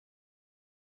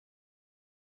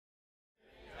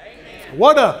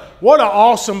What an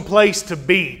awesome place to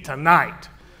be tonight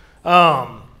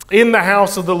in the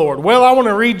house of the Lord. Well, I want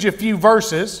to read you a few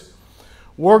verses.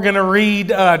 We're going to read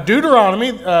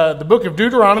Deuteronomy, the book of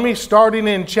Deuteronomy, starting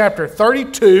in chapter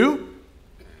 32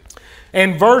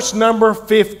 and verse number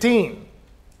 15.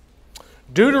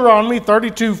 Deuteronomy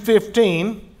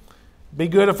 32:15. Be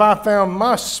good if I found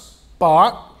my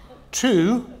spot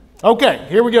too. Okay,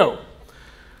 here we go.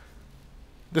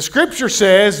 The scripture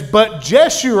says, "But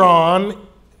Jeshurun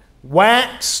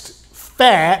waxed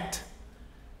fat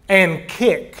and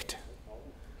kicked.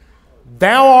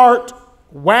 Thou art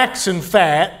waxen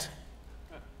fat,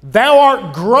 thou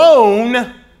art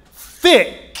grown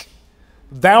thick,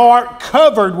 thou art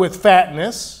covered with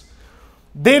fatness.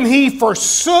 Then he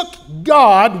forsook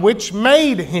God which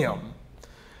made him,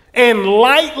 and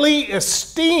lightly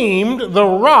esteemed the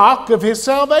rock of his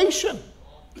salvation.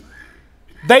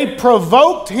 They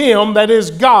provoked him," that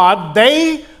is God,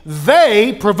 they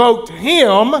provoked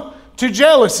him to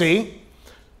jealousy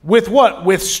with what?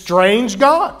 With strange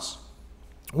gods.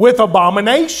 With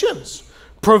abominations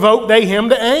provoked they him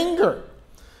to anger.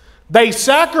 They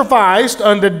sacrificed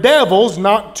unto devils,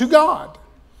 not to God.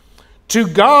 To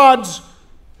gods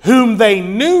whom they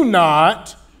knew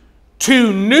not,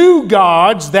 to new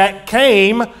gods that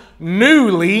came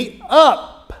newly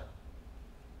up.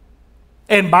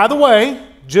 And by the way,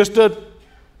 just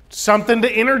something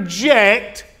to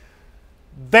interject,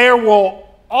 there will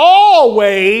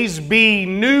always be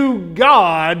new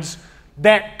gods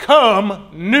that come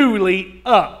newly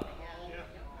up.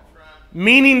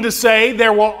 Meaning to say,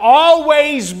 there will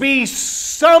always be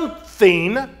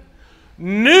something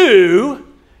new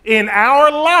in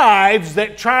our lives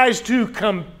that tries to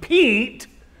compete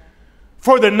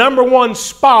for the number one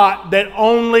spot that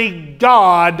only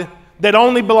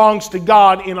belongs to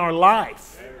God in our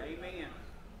life.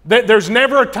 Amen. There's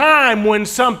never a time when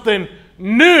something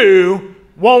new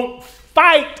won't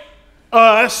fight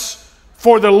us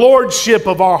for the lordship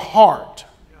of our heart.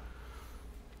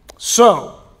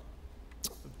 So,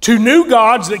 to new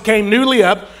gods that came newly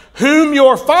up, whom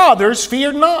your fathers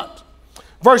feared not.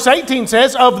 Verse 18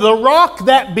 says, "Of the rock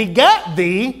that begat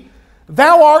thee,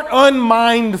 thou art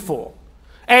unmindful,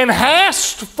 and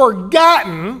hast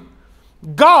forgotten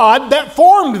God that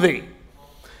formed thee.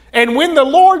 And when the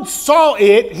Lord saw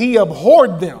it, he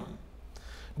abhorred them,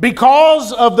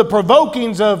 because of the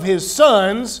provokings of his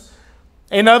sons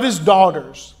and of his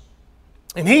daughters.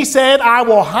 And he said, I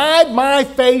will hide my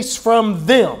face from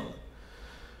them.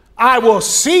 I will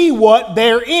see what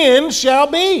their end shall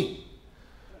be.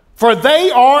 For they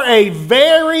are a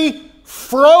very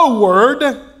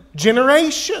froward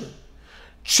generation,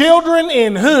 children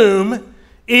in whom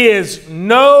is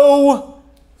no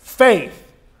faith."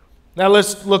 Now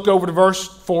let's look over to verse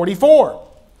 44.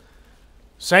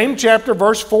 Same chapter,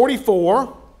 verse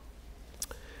 44.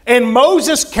 "And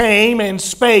Moses came and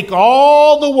spake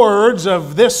all the words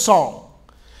of this song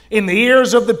in the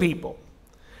ears of the people,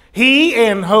 he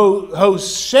and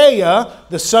Hoshea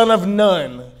the son of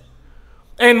Nun.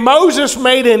 And Moses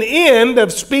made an end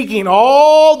of speaking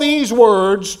all these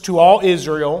words to all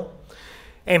Israel.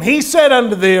 And he said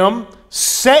unto them,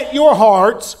 Set your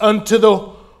hearts unto the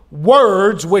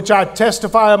words which I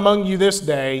testify among you this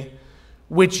day,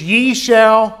 which ye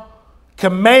shall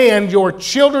command your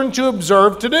children to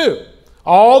observe to do,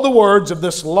 all the words of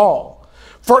this law.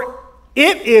 For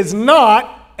it is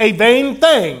not a vain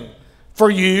thing for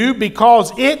you,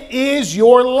 because it is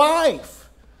your life.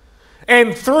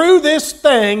 And through this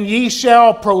thing ye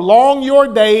shall prolong your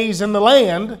days in the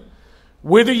land,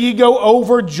 whither ye go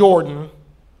over Jordan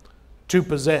to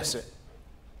possess it."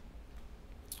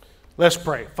 Let's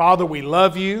pray. Father, we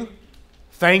love you,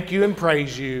 thank you, and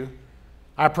praise you.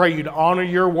 I pray you to honor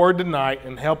your word tonight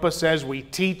and help us as we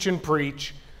teach and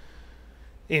preach.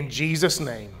 In Jesus'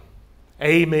 name,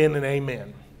 amen and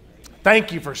amen.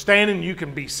 Thank you for standing. You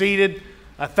can be seated.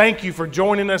 Thank you for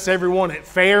joining us, everyone at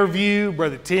Fairview,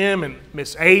 Brother Tim and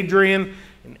Miss Adrian,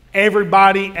 and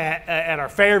everybody at our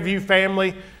Fairview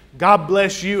family. God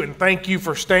bless you, and thank you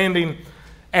for standing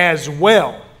as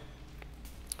well.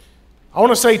 I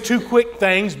want to say two quick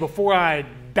things before I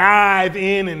dive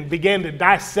in and begin to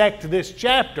dissect this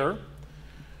chapter.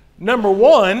 Number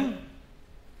one,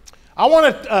 I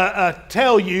want to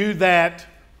tell you that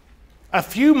a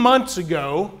few months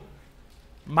ago,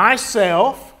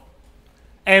 myself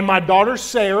and my daughter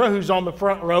Sarah, who's on the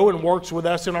front row and works with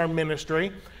us in our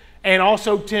ministry, and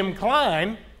also Tim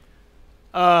Klein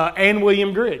and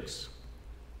William Griggs,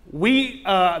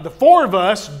 the four of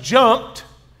us jumped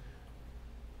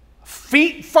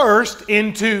feet first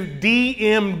into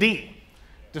DMD,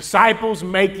 Disciples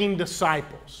Making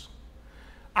Disciples.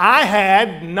 I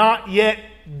had not yet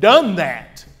done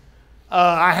that.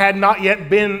 I had not yet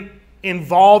been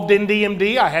involved in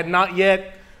DMD. I had not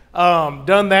yet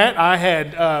done that. I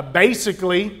had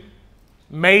basically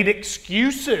made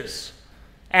excuses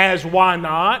as why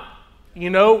not. You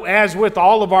know, as with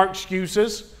all of our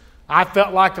excuses, I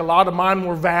felt like a lot of mine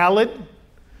were valid.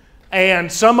 And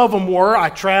some of them were. I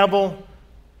travel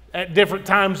at different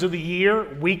times of the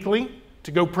year, weekly,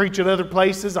 to go preach at other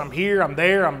places. I'm here, I'm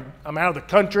there, I'm out of the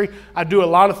country. I do a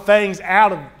lot of things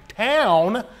out of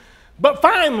town. But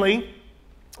finally,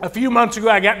 a few months ago,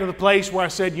 I got to the place where I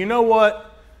said, you know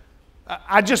what?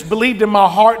 I just believed in my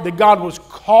heart that God was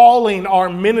calling our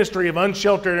ministry of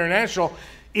Unsheltered International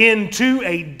into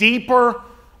a deeper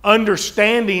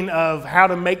understanding of how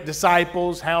to make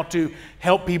disciples, how to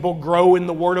help people grow in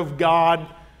the Word of God.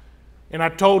 And I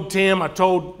told Tim, I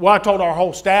told our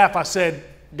whole staff, I said,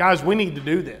 guys, we need to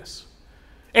do this.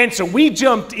 And so we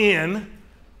jumped in,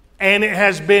 and it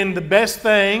has been the best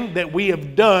thing that we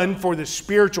have done for the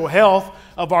spiritual health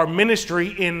of our ministry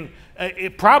in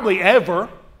probably ever,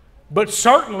 but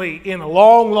certainly in a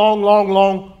long, long, long,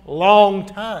 long, long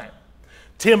time.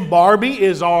 Tim Barbie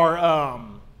is our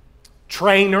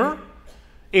trainer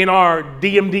in our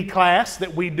DMD class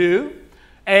that we do.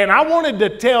 And I wanted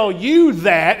to tell you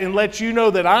that and let you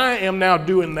know that I am now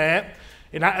doing that.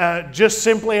 And just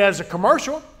simply as a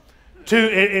commercial,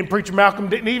 and Preacher Malcolm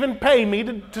didn't even pay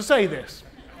me to say this.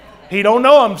 He don't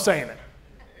know I'm saying it.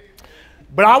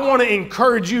 But I want to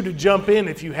encourage you to jump in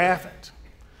if you haven't.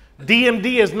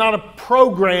 DMD is not a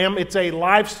program, it's a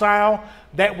lifestyle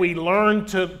that we learn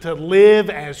to live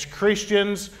as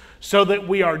Christians so that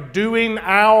we are doing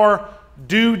our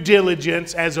due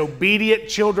diligence as obedient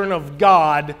children of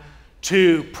God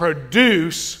to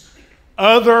produce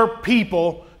other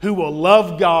people who will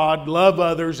love God, love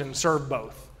others, and serve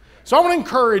both. So I want to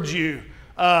encourage you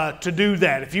to do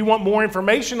that. If you want more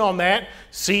information on that,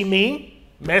 see me,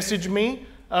 message me,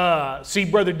 see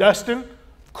Brother Dustin,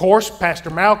 of course, Pastor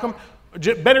Malcolm.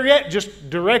 Better yet, just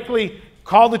directly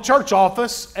call the church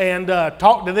office and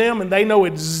talk to them, and they know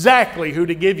exactly who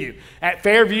to give you. At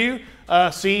Fairview,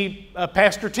 see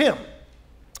Pastor Tim.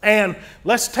 And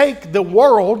let's take the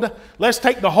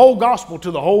whole gospel to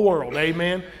the whole world,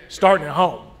 amen, starting at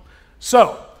home.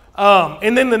 So,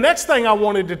 and then the next thing I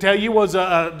wanted to tell you was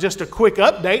just a quick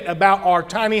update about our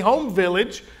tiny home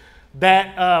village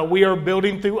that we are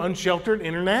building through Unsheltered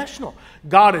International.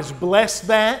 God has blessed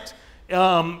that.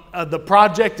 The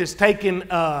project has taken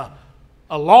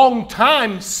a long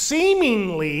time,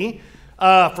 seemingly,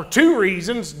 for two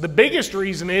reasons. The biggest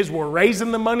reason is we're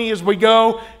raising the money as we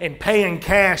go and paying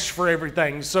cash for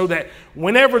everything so that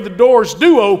whenever the doors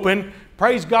do open,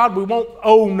 praise God, we won't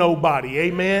owe nobody.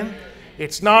 Amen.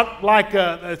 It's not like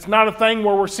it's not a thing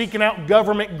where we're seeking out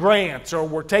government grants or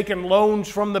we're taking loans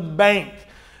from the bank.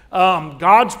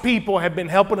 God's people have been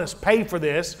helping us pay for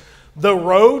this. The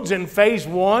roads in phase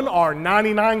 1 are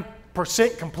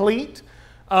 99% complete.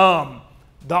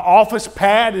 The office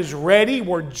pad is ready.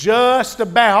 We're just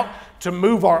about to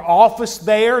move our office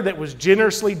there that was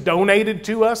generously donated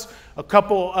to us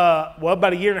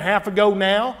about a year and a half ago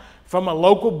now from a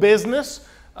local business.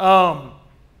 The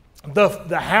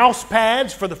house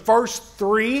pads for the first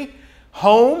 3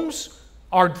 homes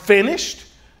are finished,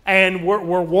 and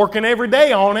we're working every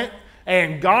day on it.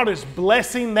 And God is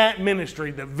blessing that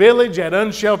ministry. The village at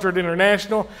Unsheltered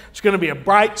International, it's going to be a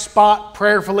bright spot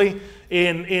prayerfully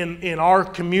in our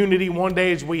community one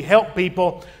day as we help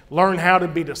people learn how to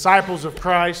be disciples of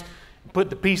Christ and put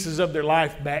the pieces of their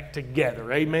life back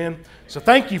together. Amen. So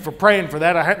thank you for praying for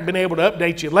that. I haven't been able to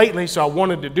update you lately, so I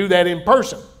wanted to do that in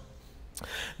person.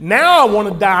 Now I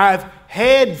want to dive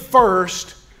head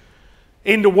first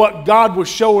into what God was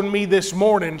showing me this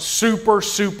morning super,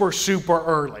 super, super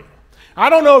early. I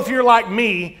don't know if you're like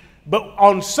me, but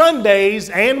on Sundays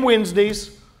and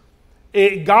Wednesdays,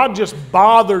 God just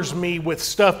bothers me with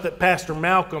stuff that Pastor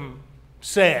Malcolm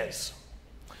says.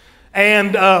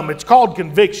 And it's called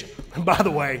conviction, by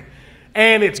the way.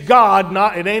 And it's God,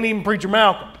 it ain't even Preacher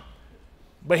Malcolm.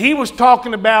 But he was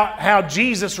talking about how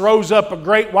Jesus rose up a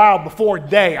great while before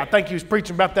day. I think he was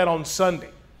preaching about that on Sunday.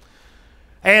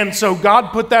 And so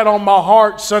God put that on my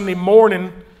heart Sunday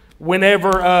morning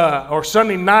or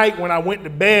Sunday night when I went to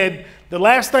bed. The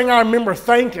last thing I remember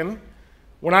thinking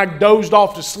when I dozed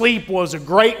off to sleep was a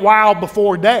great while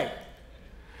before day.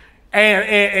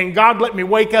 And God let me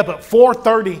wake up at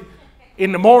 4:30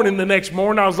 in the morning the next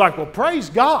morning. I was like, well,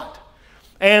 praise God.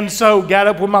 And so got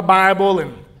up with my Bible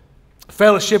and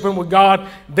fellowshipping with God.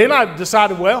 Then I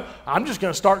decided, well, I'm just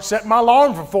going to start setting my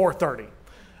alarm for 4:30.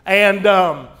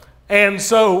 And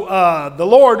so the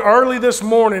Lord early this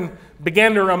morning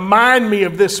began to remind me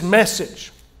of this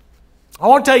message. I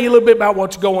want to tell you a little bit about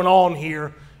what's going on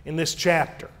here in this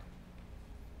chapter.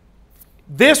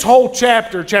 This whole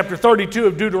chapter, chapter 32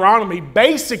 of Deuteronomy,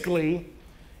 basically,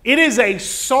 it is a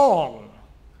song.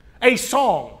 A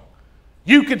song.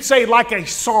 You could say like a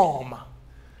psalm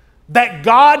that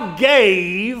God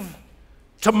gave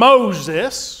to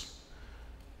Moses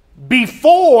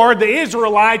before the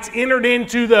Israelites entered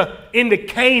into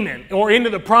Canaan or into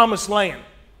the promised land.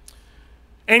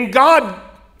 And God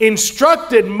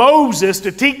instructed Moses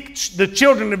to teach the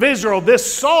children of Israel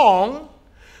this song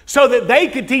so that they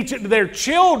could teach it to their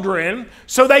children,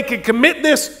 so they could commit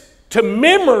this to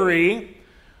memory,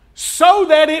 so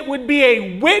that it would be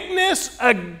a witness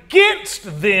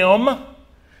against them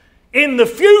in the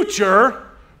future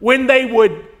when they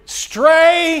would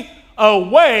stray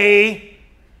away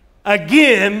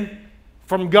again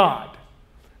from God.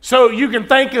 So you can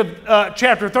think of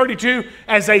chapter 32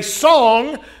 as a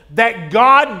song that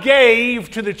God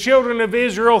gave to the children of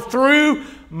Israel through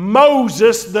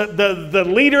Moses, the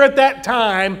leader at that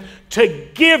time, to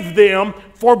give them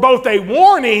for both a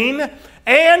warning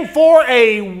and for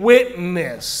a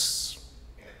witness.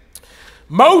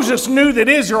 Moses knew that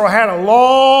Israel had a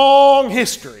long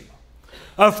history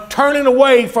of turning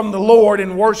away from the Lord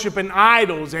and worshiping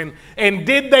idols. And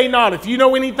did they not? If you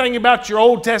know anything about your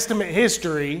Old Testament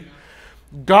history,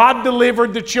 God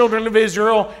delivered the children of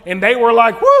Israel and they were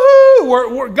like,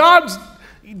 woohoo, God's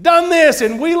done this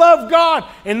and we love God.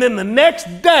 And then the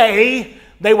next day,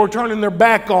 they were turning their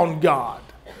back on God.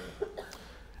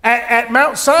 At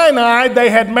Mount Sinai, they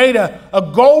had made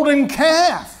a golden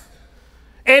calf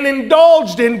and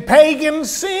indulged in pagan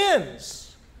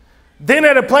sins. Then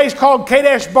at a place called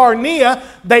Kadesh Barnea,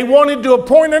 they wanted to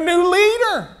appoint a new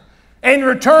leader and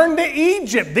return to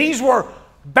Egypt. These were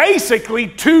basically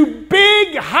two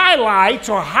big highlights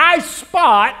or high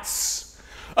spots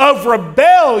of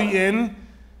rebellion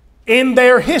in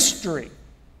their history.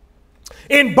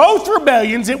 In both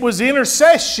rebellions, it was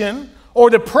intercession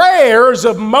or the prayers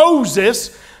of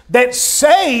Moses that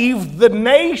saved the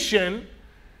nation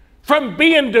from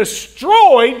being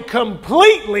destroyed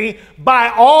completely by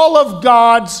all of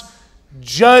God's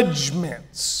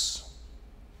judgments.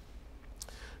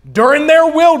 During their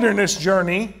wilderness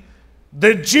journey,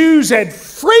 the Jews had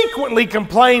frequently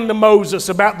complained to Moses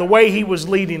about the way he was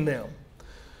leading them.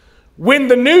 When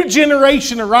the new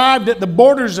generation arrived at the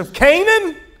borders of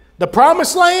Canaan, the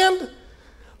promised land,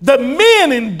 the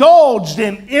men indulged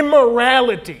in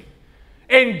immorality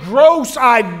and gross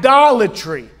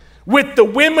idolatry with the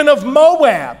women of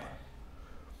Moab.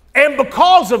 And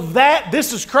because of that,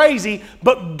 this is crazy,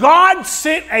 but God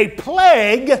sent a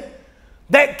plague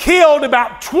that killed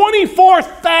about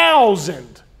 24,000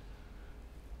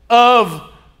 of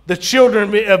the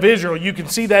children of Israel. You can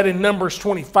see that in Numbers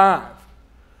 25.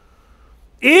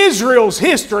 Israel's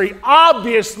history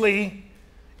obviously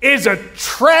is a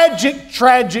tragic,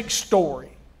 tragic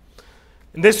story.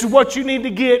 And this is what you need to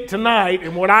get tonight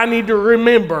and what I need to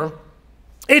remember.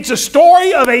 It's a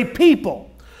story of a people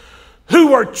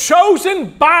who were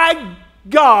chosen by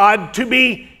God to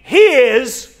be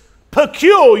His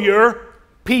peculiar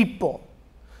people.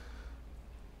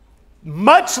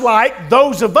 Much like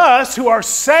those of us who are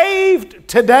saved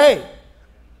today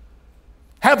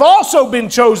have also been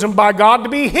chosen by God to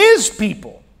be His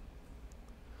people.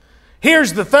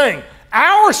 Here's the thing.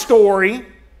 Our story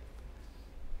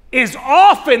is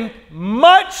often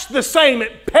much the same.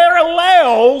 It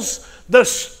parallels the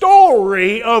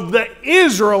story of the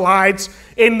Israelites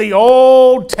in the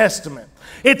Old Testament.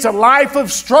 It's a life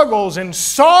of struggles and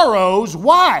sorrows.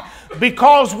 Why?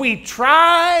 Because we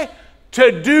try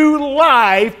to do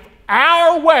life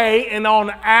our way and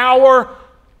on our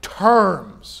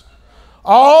terms.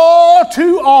 All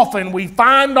too often we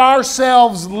find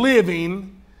ourselves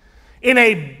living in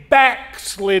a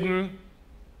backslidden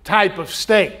type of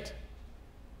state.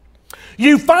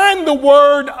 You find the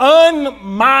word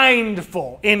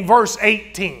unmindful in verse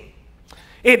 18.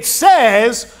 It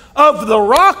says, of the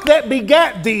rock that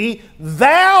begat thee,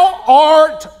 thou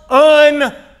art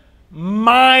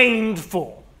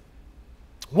unmindful.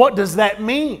 What does that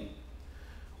mean?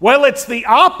 Well, it's the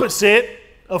opposite,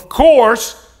 of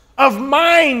course, of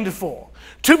mindful.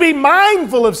 To be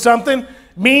mindful of something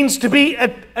means to be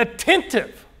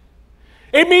attentive.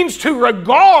 It means to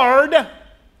regard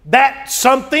that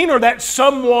something or that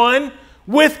someone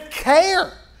with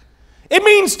care. It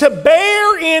means to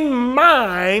bear in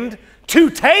mind, to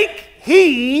take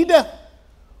heed,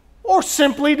 or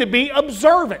simply to be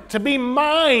observant, to be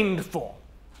mindful.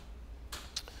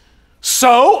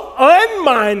 So,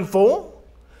 unmindful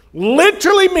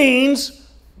literally means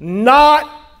not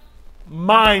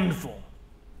mindful.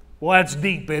 Well, that's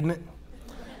deep, isn't it?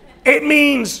 It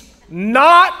means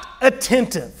not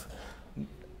attentive.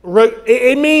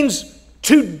 It means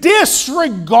to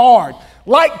disregard,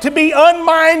 like to be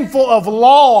unmindful of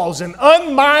laws and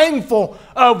unmindful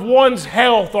of one's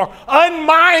health or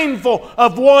unmindful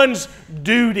of one's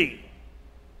duty.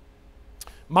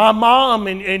 My mom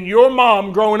and your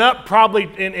mom growing up probably,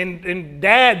 and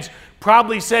dads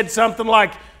probably said something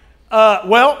like,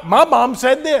 well, my mom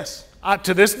said this.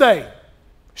 To this day,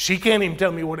 she can't even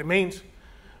tell me what it means.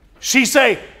 She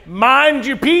say, mind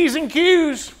your P's and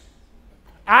Q's.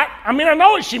 I mean, I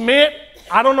know what she meant.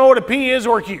 I don't know what a P is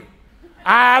or a Q.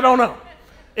 I don't know.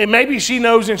 And maybe she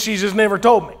knows and she's just never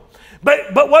told me.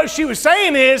 But what she was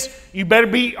saying is, you better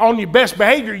be on your best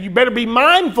behavior. You better be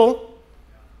mindful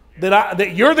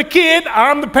that you're the kid,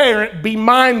 I'm the parent. Be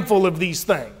mindful of these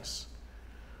things.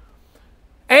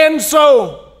 And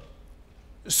so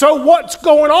what's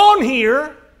going on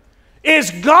here is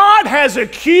God has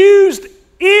accused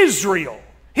Israel,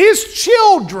 his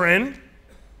children,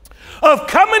 of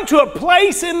coming to a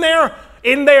place in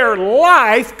their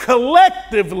life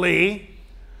collectively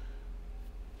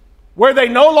where they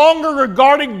no longer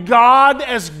regarded God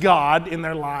as God in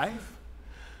their life.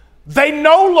 They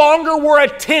no longer were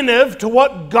attentive to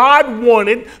what God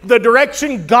wanted, the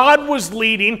direction God was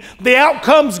leading, the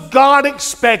outcomes God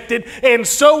expected, and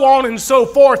so on and so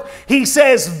forth. He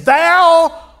says,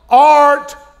 thou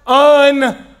art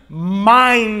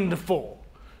unmindful.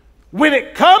 When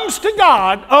it comes to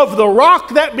God, of the rock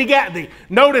that begat thee.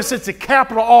 Notice it's a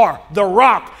capital R, the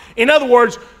rock. In other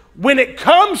words, when it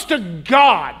comes to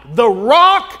God, the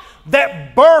rock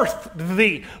that birthed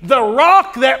thee, the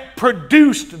rock that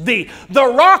produced thee, the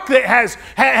rock that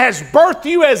has birthed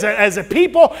you as a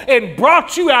people and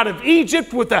brought you out of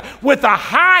Egypt with a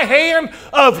high hand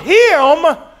of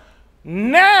Him,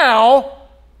 now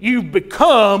you've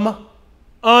become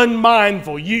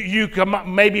unmindful. You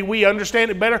come, maybe we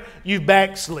understand it better. You've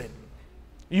backslidden.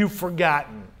 You've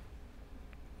forgotten.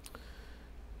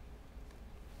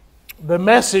 The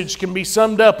message can be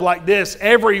summed up like this.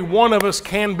 Every one of us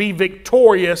can be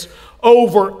victorious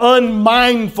over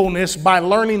unmindfulness by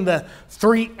learning the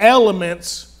 3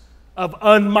 elements of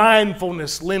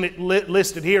unmindfulness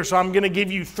listed here. So I'm going to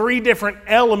give you 3 different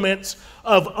elements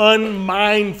of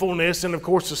unmindfulness, and of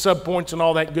course the subpoints and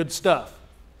all that good stuff.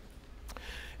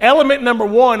 Element number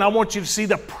 1, I want you to see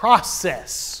the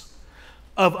process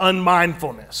of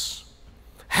unmindfulness.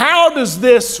 How does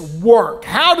this work?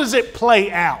 How does it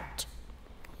play out?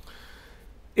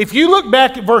 If you look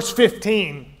back at verse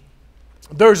 15,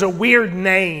 there's a weird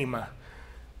name.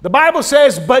 The Bible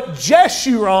says, but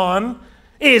Jeshurun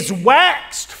is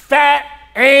waxed fat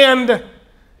and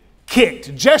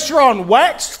kicked. Jeshurun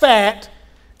waxed fat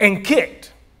and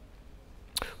kicked.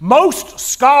 Most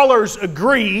scholars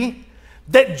agree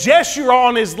that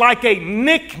Jeshurun is like a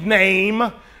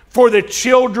nickname for the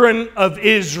children of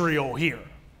Israel here.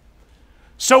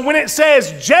 So when it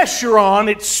says Jeshurun,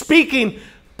 it's speaking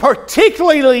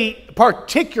particularly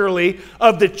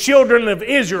of the children of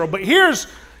Israel. But here's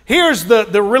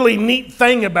the really neat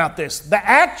thing about this. The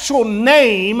actual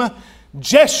name,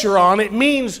 Jeshurun, it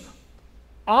means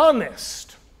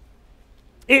honest.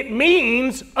 It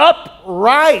means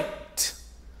upright.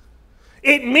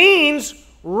 It means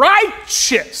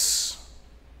righteous.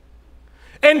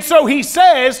 And so he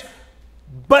says,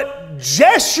 but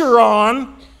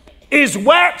Jeshurun is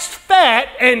waxed fat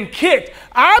and kicked.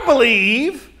 I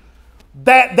believe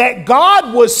that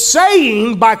God was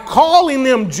saying, by calling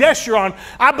them Jeshurun,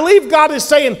 I believe God is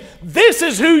saying, this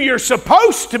is who you're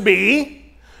supposed to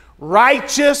be: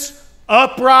 righteous,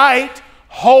 upright,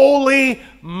 holy,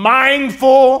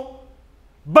 mindful.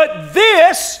 But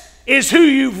this is who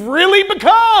you've really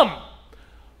become: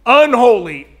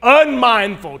 unholy,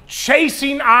 unmindful,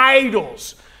 chasing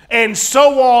idols, and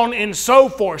so on and so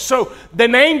forth. So the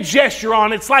name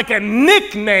Jeshurun, it's like a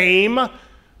nickname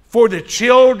for the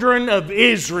children of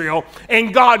Israel.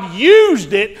 And God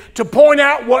used it to point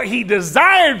out what He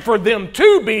desired for them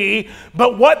to be,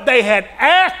 but what they had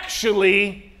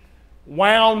actually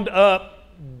wound up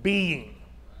being.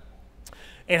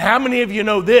 And how many of you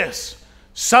know this?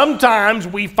 Sometimes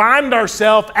we find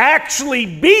ourselves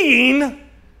actually being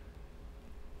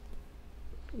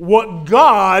what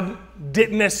God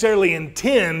didn't necessarily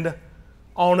intend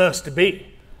on us to be.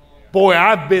 Boy,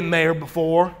 I've been there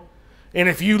before. And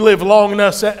if you live long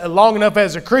enough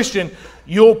as a Christian,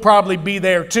 you'll probably be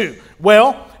there too.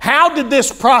 Well, how did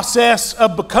this process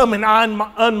of becoming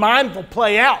unmindful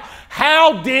play out?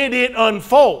 How did it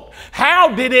unfold?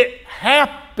 How did it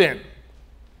happen?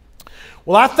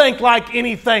 Well, I think like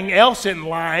anything else in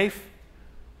life,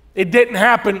 It didn't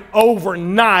happen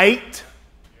overnight.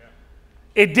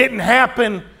 It didn't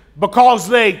happen because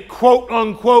they, quote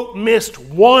unquote, missed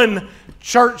one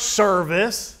church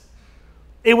service.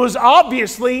 It was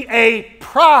obviously a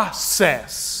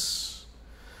process.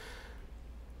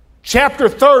 Chapter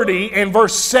 30 and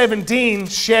verse 17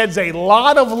 sheds a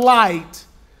lot of light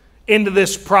into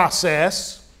this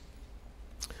process.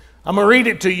 I'm going to read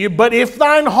it to you. But if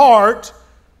thine heart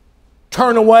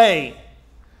turn away,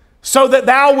 so that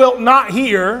thou wilt not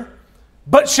hear,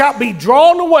 but shalt be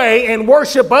drawn away and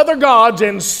worship other gods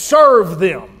and serve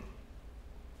them.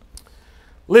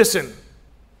 Listen,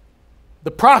 the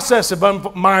process of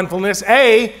unmindfulness,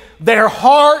 their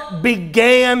heart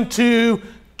began to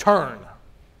turn.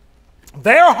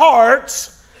 Their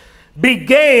hearts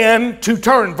began to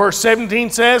turn. Verse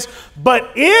 17 says,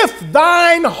 but if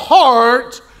thine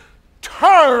heart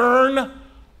turn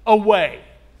away.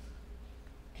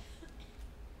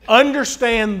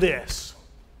 Understand this.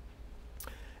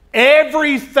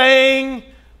 Everything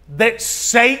that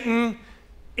Satan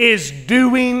is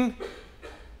doing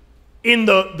in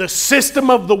the system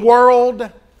of the world,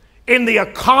 in the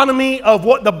economy of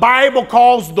what the Bible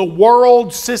calls the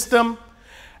world system,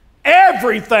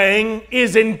 everything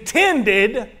is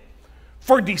intended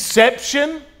for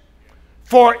deception,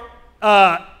 for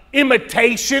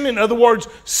imitation. In other words,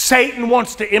 Satan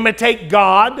wants to imitate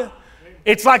God.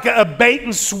 It's like a bait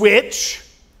and switch.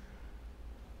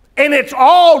 And it's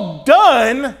all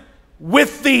done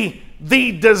with the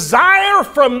desire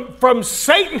from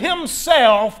Satan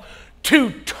himself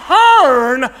to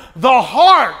turn the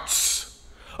hearts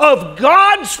of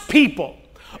God's people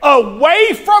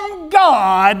away from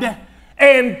God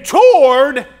and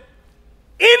toward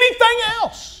anything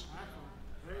else.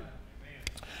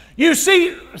 You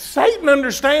see, Satan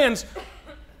understands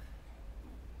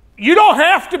you don't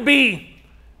have to be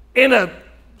in a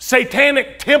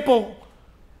satanic temple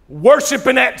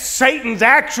worshiping at Satan's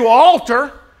actual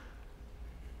altar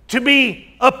to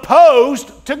be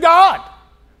opposed to God.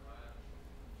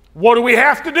 What do we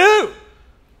have to do?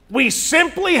 We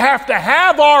simply have to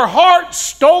have our hearts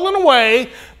stolen away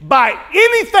by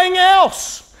anything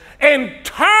else and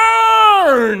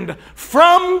turned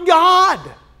from God.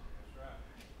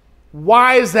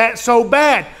 Why is that so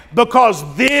bad? Because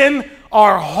then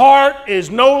our heart is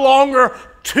no longer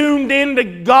tuned into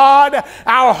God.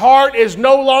 Our heart is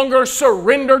no longer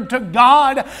surrendered to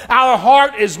God. Our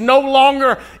heart is no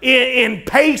longer in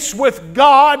pace with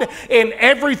God. And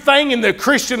everything in the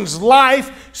Christian's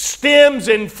life stems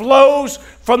and flows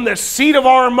from the seat of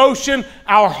our emotion,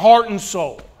 our heart and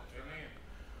soul.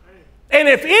 And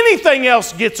if anything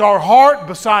else gets our heart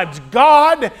besides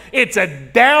God, it's a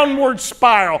downward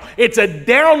spiral. It's a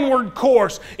downward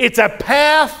course. It's a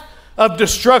path of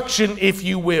destruction, if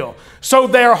you will. So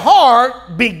their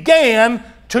heart began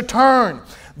to turn.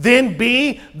 Then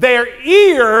their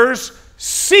ears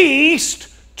ceased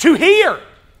to hear.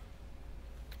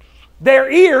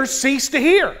 Their ears ceased to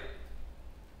hear.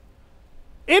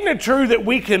 Isn't it true that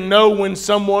we can know when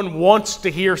someone wants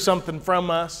to hear something from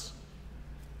us?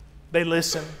 They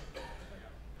listen.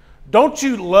 Don't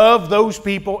you love those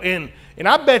people? And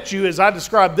I bet you, as I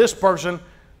describe this person,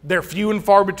 they're few and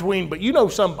far between, but you know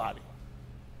somebody.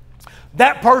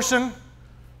 That person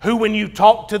who, when you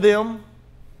talk to them,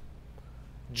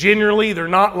 generally they're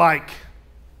not like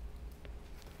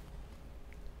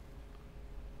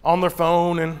on their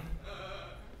phone and,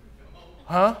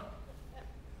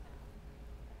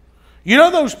 You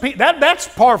know those people, that's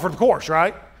par for the course,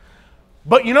 right?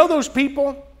 But you know those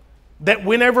people that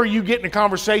whenever you get in a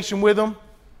conversation with them,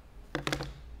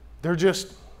 they're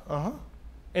just,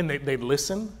 and they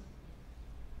listen.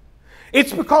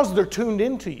 It's because they're tuned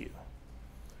into you.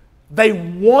 They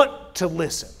want to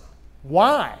listen.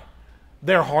 Why?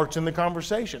 Their heart's in the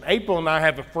conversation. April and I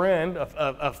have a friend,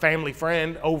 a family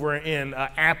friend over in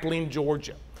Appling,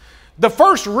 Georgia. The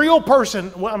first real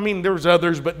person, well, I mean, there's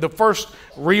others, but the first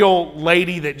real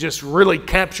lady that just really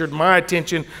captured my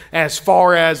attention as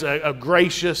far as a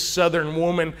gracious Southern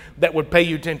woman that would pay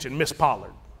you attention, Miss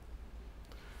Pollard.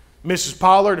 Mrs.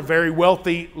 Pollard, a very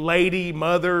wealthy lady,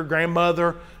 mother,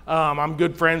 grandmother. I'm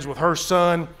good friends with her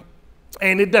son.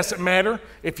 And it doesn't matter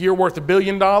if you're worth $1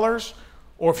 billion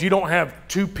or if you don't have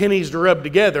 2 pennies to rub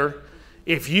together.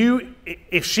 If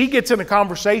she gets in a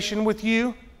conversation with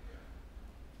you,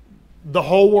 the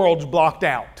whole world's blocked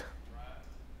out.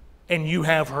 And you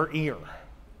have her ear.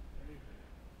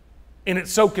 And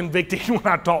it's so convicting when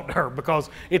I talk to her because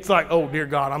it's like, oh, dear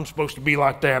God, I'm supposed to be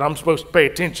like that. I'm supposed to pay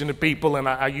attention to people, and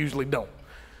I usually don't.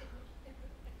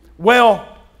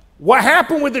 Well, what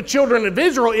happened with the children of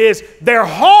Israel is their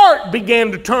heart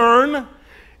began to turn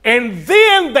And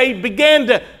then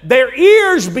their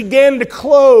ears began to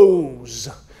close.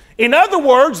 In other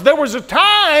words, there was a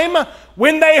time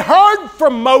when they heard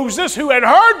from Moses, who had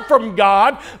heard from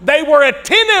God. They were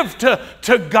attentive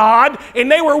to God,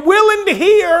 and they were willing to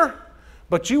hear.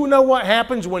 But you know what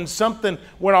happens when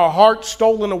our heart's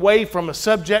stolen away from a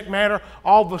subject matter?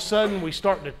 All of a sudden, we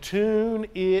start to tune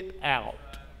it out.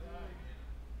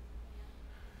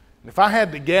 If I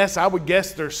had to guess, I would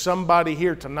guess there's somebody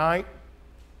here tonight.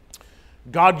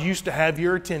 God used to have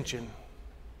your attention.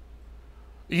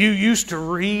 You used to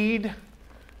read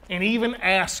and even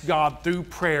ask God through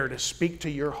prayer to speak to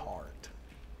your heart.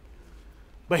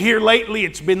 But here lately,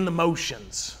 it's been the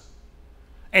motions.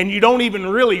 And you don't even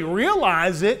really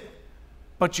realize it,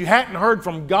 but you hadn't heard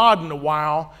from God in a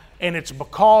while, and it's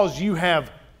because you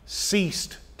have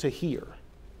ceased to hear.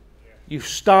 You've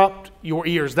stopped your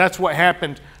ears. That's what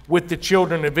happened with the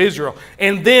children of Israel.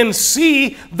 And then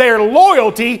see, their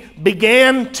loyalty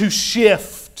began to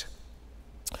shift.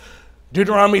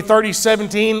 Deuteronomy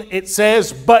 30:17, it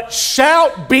says, "But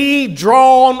shalt be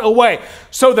drawn away."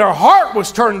 So their heart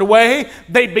was turned away.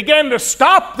 They began to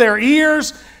stop their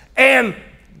ears, and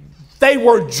they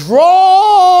were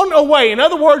drawn away. In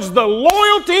other words, the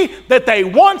loyalty that they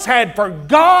once had for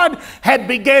God had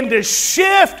begun to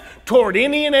shift toward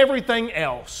any and everything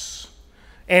else.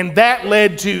 And that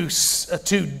led to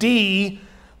D,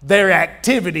 their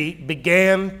activity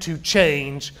began to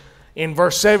change. In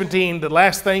verse 17, the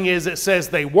last thing is it says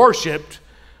they worshiped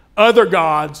other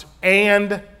gods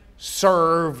and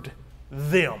served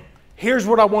them. Here's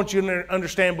what I want you to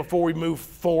understand before we move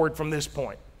forward from this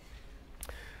point.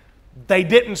 They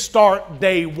didn't start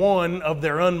day one of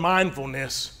their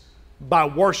unmindfulness by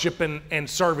worshiping and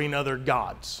serving other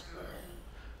gods.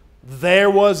 There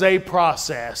was a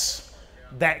process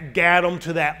that got them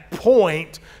to that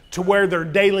point to where their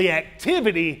daily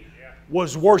activity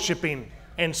was worshiping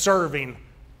and serving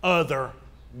other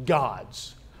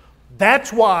gods.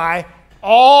 That's why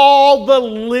all the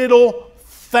little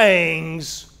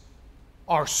things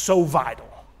are so vital.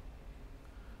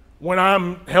 When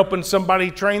I'm helping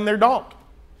somebody train their dog,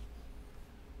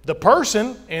 the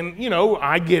person, and you know,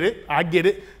 I get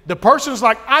it. The person's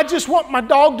like, I just want my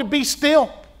dog to be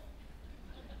still.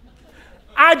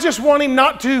 I just want him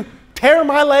not to tear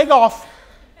my leg off.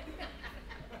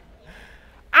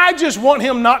 I just want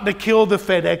him not to kill the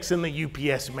FedEx and the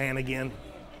UPS man again.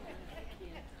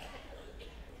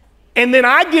 And then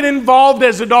I get involved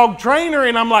as a dog trainer,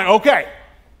 and I'm like, okay,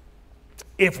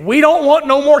 if we don't want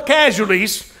no more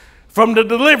casualties from the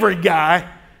delivery guy,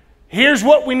 here's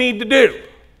what we need to do.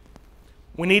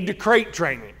 We need to crate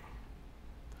train him.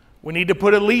 We need to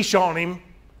put a leash on him.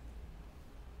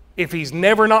 If he's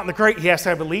never not in the crate, he has to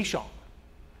have a leash on.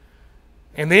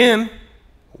 And then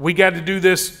we got to do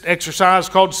this exercise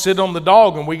called sit on the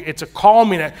dog, and it's a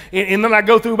calming. And then I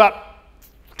go through about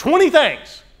 20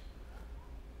 things,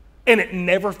 and it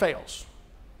never fails.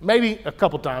 Maybe a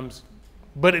couple times,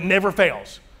 but it never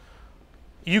fails.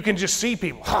 You can just see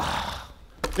people,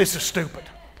 this is stupid.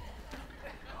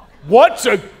 What's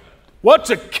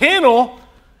a kennel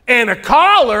and a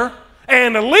collar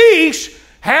and a leash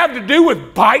have to do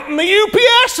with biting the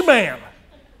UPS man?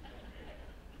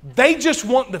 They just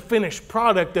want the finished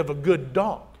product of a good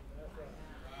dog.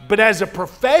 But as a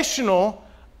professional,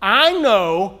 I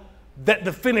know that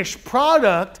the finished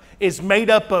product is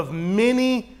made up of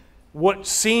many what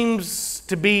seems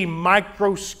to be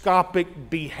microscopic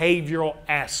behavioral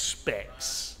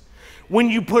aspects. When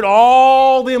you put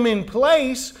all them in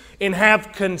place and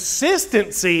have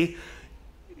consistency,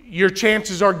 your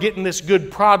chances are getting this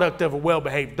good product of a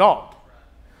well-behaved dog.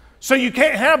 So you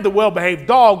can't have the well-behaved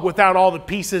dog without all the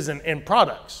pieces and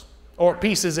products or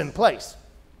pieces in place.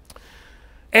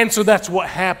 And so that's what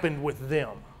happened with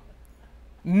them.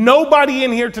 Nobody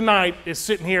in here tonight is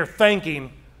sitting here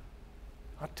thinking,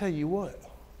 I'll tell you what,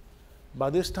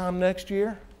 by this time next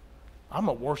year, I'm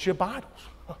going to worship idols.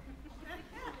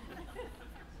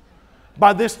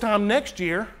 By this time next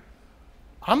year,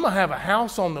 I'm going to have a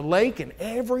house on the lake, and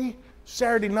every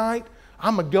Saturday night,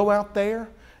 I'm going to go out there,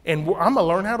 and I'm going to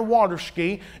learn how to water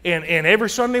ski, and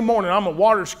every Sunday morning, I'm going to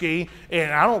water ski,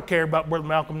 and I don't care about Brother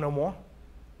Malcolm no more.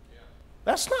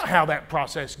 That's not how that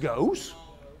process goes.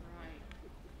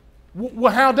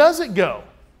 Well, how does it go?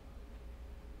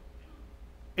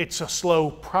 It's a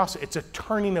slow process. It's a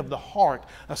turning of the heart,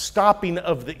 a stopping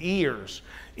of the ears.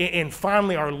 And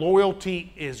finally, our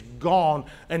loyalty is gone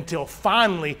until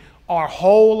finally our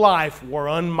whole life we're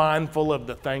unmindful of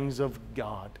the things of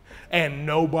God. And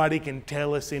nobody can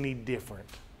tell us any different.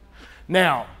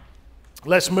 Now,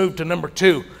 let's move to number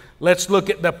 2. Let's look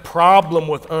at the problem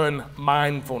with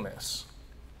unmindfulness.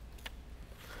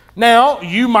 Now,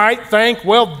 you might think,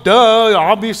 well, duh,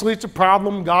 obviously it's a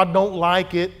problem. God don't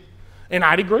like it. And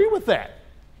I'd agree with that.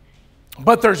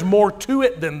 But there's more to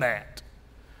it than that.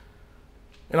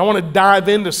 And I want to dive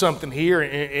into something here,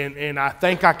 and I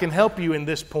think I can help you in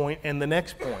this point and the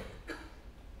next point.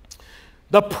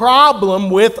 The problem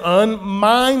with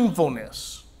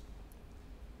unmindfulness.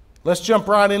 Let's jump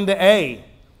right into A.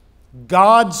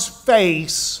 God's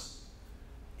face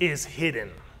is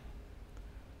hidden.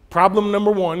 Problem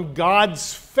number one,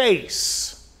 God's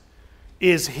face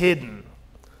is hidden.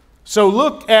 So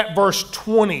look at verse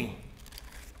 20,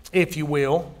 if you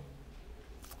will.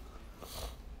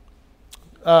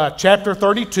 Chapter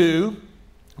 32,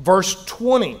 verse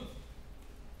 20.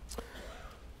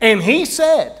 And he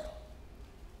said,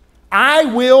 I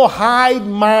will hide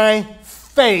my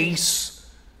face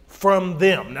from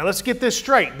them. Now let's get this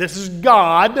straight. This is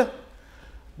God.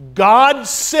 God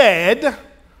said,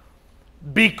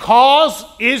 because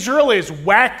Israel is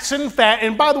waxing fat,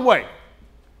 and by the way,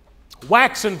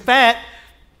 waxing fat,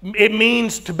 it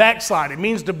means to backslide. It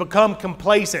means to become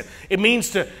complacent. It means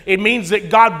that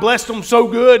God blessed them so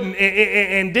good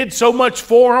and did so much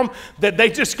for them that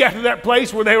they just got to that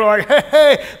place where they were like,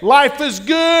 hey, life is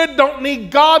good, don't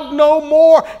need God no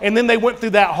more. And then they went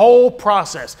through that whole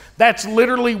process. That's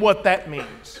literally what that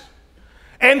means.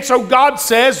 And so God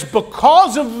says,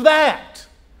 because of that,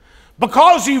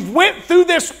 because you've went through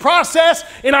this process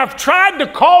and I've tried to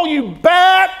call you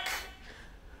back,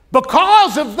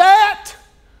 because of that,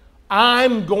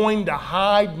 I'm going to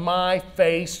hide my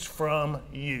face from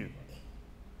you.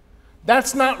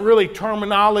 That's not really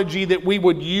terminology that we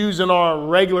would use in our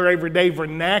regular everyday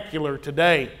vernacular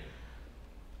today.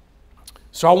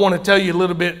 So I want to tell you a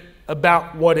little bit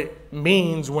about what it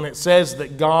means when it says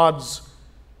that God's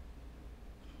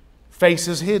face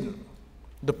is hidden.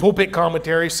 The pulpit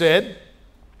commentary said,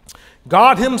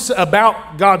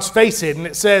 about God's face hidden,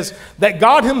 it says that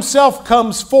God himself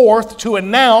comes forth to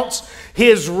announce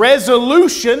his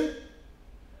resolution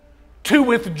to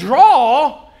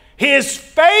withdraw his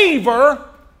favor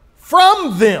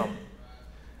from them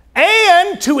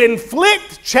and to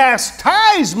inflict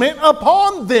chastisement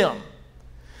upon them.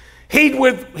 He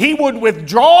would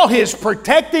withdraw his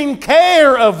protecting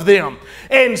care of them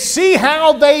and see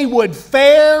how they would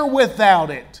fare without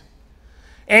it.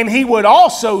 And he would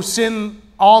also send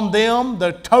on them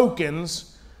the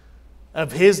tokens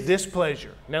of his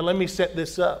displeasure. Now let me set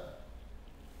this up.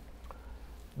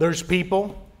 There's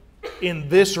people in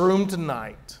this room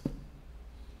tonight.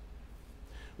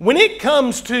 When it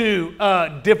comes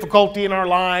to difficulty in our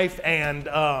life and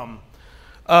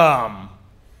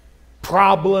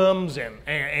problems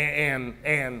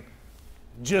and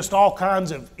just all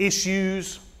kinds of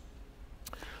issues,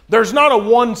 there's not a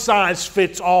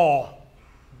one-size-fits-all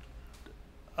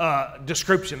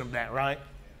description of that, right?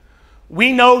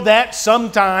 We know that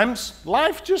sometimes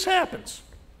life just happens.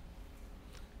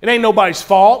 It ain't nobody's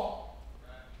fault.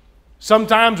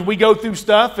 Sometimes we go through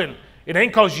stuff and it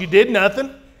ain't because you did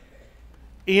nothing.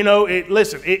 You know,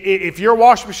 listen, if your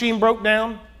wash machine broke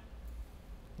down,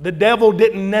 the devil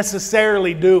didn't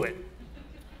necessarily do it.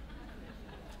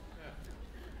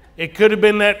 It could have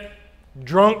been that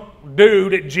drunk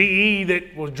dude at GE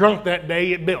that was drunk that day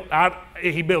he built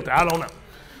it. I don't know.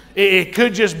 It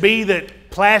could just be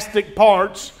that plastic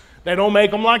parts, they don't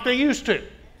make them like they used to.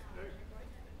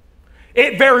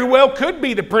 It very well could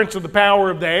be the prince of the power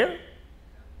of the air.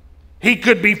 He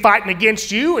could be fighting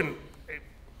against you, and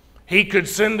he could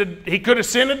have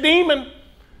sent a demon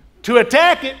to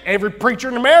attack it. Every preacher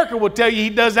in America will tell you he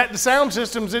does that to sound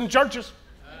systems in churches.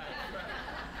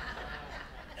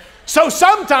 So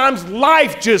sometimes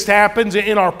life just happens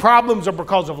and our problems are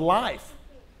because of life.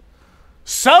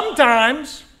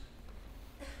 Sometimes,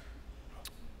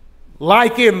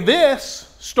 like in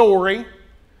this story,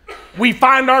 we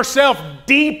find ourselves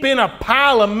deep in a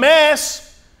pile of mess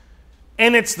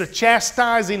and it's the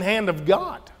chastising hand of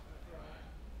God.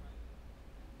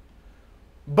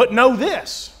 But know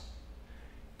this.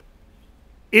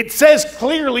 It says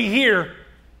clearly here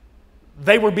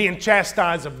they were being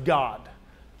chastised of God.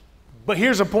 But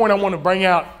here's a point I want to bring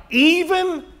out.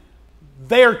 Even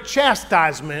their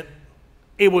chastisement,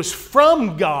 it was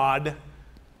from God,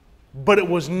 but it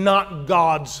was not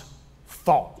God's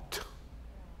fault.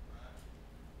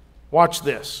 Watch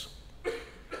this.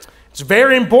 It's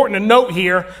very important to note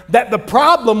here that the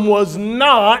problem was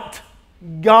not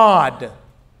God.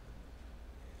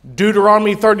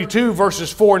 Deuteronomy 32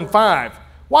 verses 4 and 5.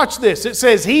 Watch this. It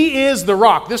says, He is the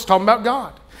rock. This is talking about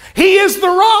God. He is the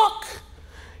rock.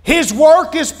 His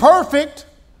work is perfect,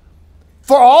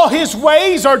 for all His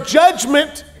ways are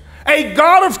judgment, a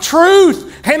God of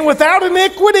truth and without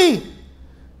iniquity.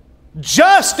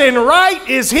 just and right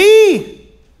is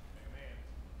He.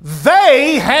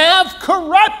 They have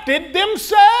corrupted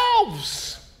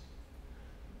themselves.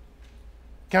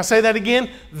 Can I say that again?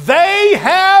 They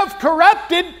have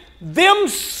corrupted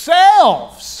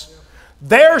themselves.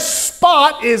 Their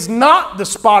spot is not the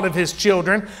spot of His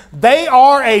children. They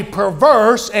are a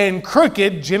perverse and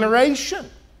crooked generation.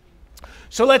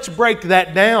 So let's break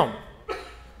that down.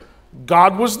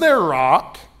 God was their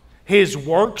rock. His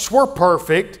works were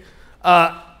perfect.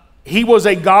 He was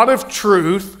a God of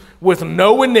truth with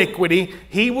no iniquity.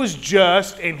 He was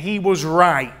just and He was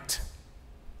right.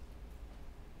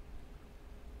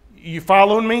 You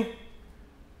following me?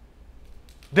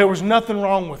 There was nothing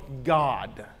wrong with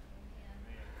God.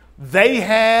 They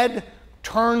had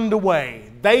turned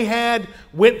away. They had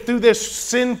went through this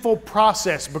sinful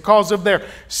process because of their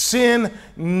sin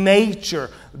nature.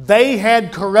 They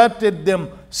had corrupted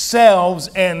themselves,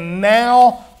 and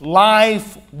now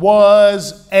life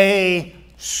was a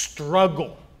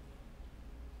struggle.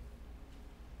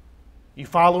 You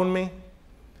following me?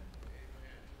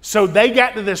 So they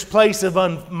got to this place of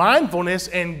unmindfulness,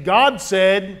 and God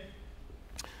said,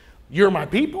 "You're my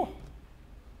people.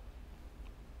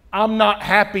 I'm not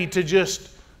happy to just,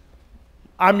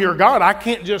 I'm your God. I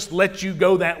can't just let you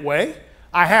go that way.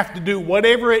 I have to do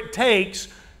whatever it takes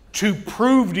to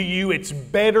prove to you it's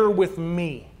better with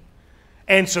me."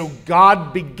 And so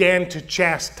God began to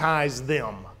chastise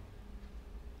them.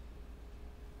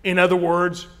 In other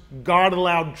words, God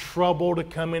allowed trouble to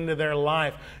come into their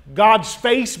life. God's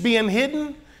face being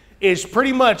hidden is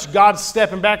pretty much God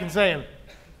stepping back and saying,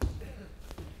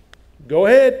 "Go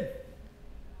ahead.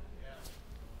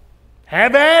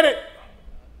 Have at it."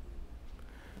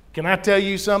 Can I tell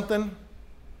you something?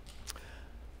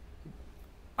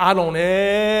 I don't want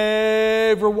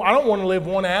to live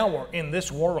 1 hour in this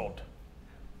world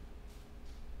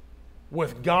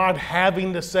with God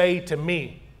having to say to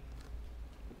me,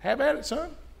 "Have at it,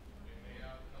 son."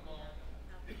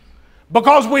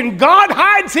 Because when God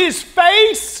hides His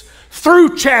face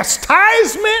through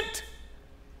chastisement,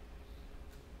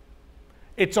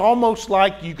 it's almost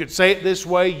like, you could say it this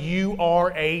way, you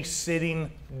are a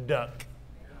sitting duck.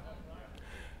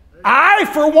 I,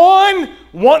 for one,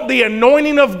 want the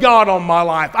anointing of God on my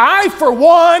life. I, for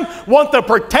one, want the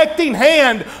protecting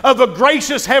hand of a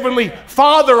gracious Heavenly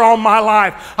Father on my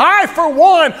life. I, for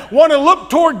one, want to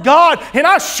look toward God, and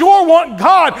I sure want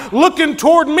God looking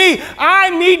toward me.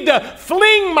 I need to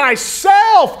fling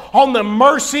myself on the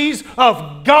mercies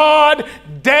of God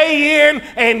day in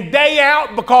and day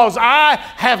out, because I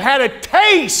have had a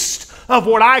taste of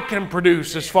what I can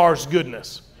produce as far as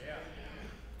goodness.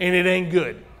 And it ain't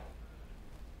good.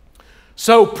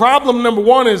 So problem number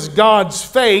one is God's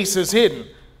face is hidden.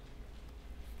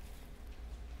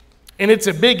 And it's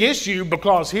a big issue,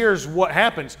 because here's what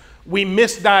happens. We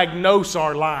misdiagnose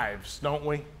our lives, don't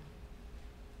we?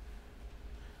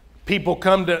 People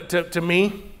come to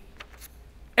me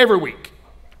every week.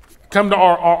 Come to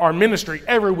our ministry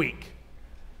every week.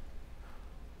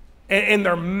 And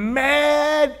they're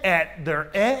mad at their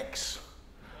ex.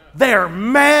 They're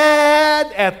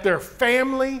mad at their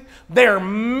family. They're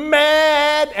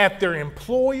mad at their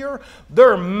employer.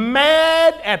 They're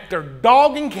mad at their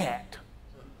dog and cat.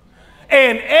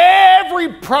 And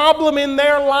every problem in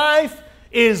their life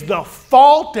is the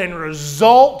fault and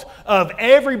result of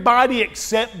everybody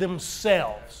except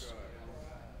themselves.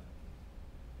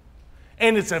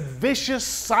 And it's a vicious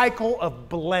cycle of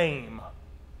blame.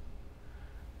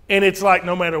 And it's like,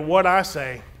 no matter what I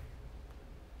say,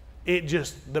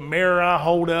 the mirror I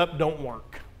hold up don't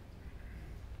work.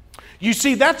 You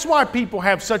see, that's why people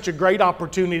have such a great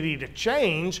opportunity to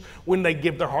change when they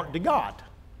give their heart to God.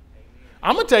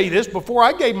 I'm going to tell you this, before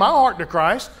I gave my heart to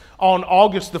Christ on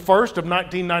August the 1st of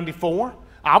 1994,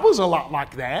 I was a lot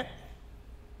like that.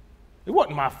 It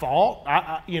wasn't my fault.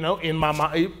 In my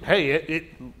mind,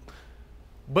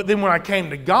 but then when I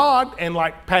came to God, and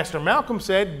like Pastor Malcolm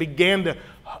said, began to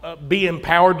be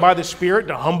empowered by the Spirit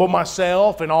to humble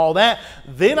myself and all that,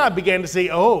 then I began to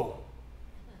see, oh,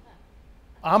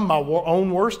 I'm my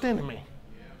own worst enemy.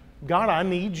 God, I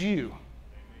need you.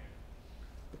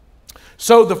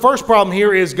 So the first problem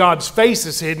here is God's face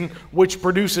is hidden, which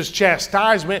produces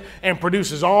chastisement and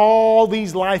produces all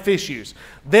these life issues.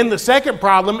 Then the second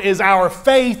problem is our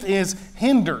faith is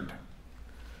hindered.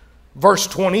 Verse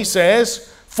 20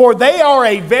 says, "For they are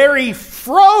a very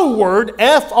froward,"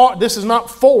 this is not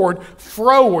forward,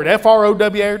 froward,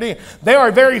 F-R-O-W-A-R-D. They are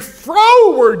a very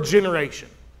froward generation.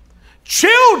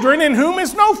 Children in whom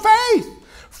is no faith.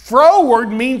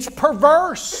 Froward means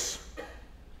perverse.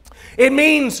 It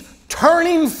means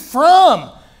turning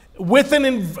from. with an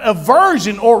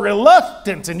aversion or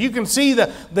reluctance. And you can see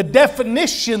the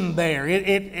definition there.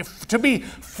 To be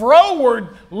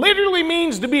froward literally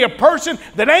means to be a person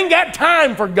that ain't got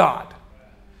time for God,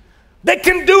 that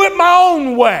can do it my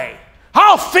own way.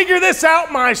 I'll figure this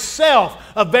out myself.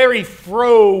 A very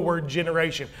froward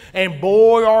generation. And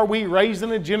boy, are we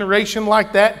raising a generation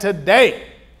like that today.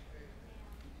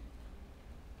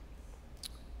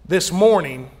 This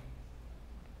morning,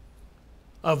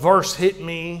 a verse hit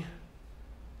me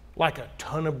like a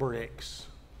ton of bricks.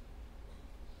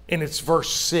 And it's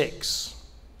verse 6.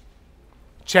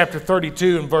 Chapter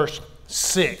 32 and verse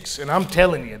 6. And I'm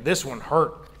telling you, this one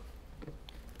hurt.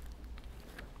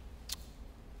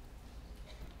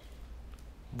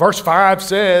 Verse 5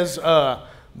 says,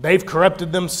 they've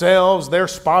corrupted themselves. Their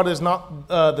spot is not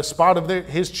the spot of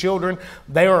his children.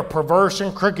 They are a perverse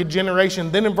and crooked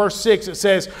generation. Then in verse 6 it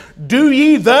says, do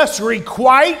ye thus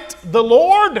requite the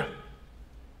Lord?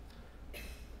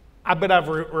 I bet I've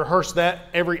rehearsed that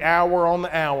every hour on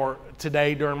the hour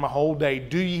today during my whole day.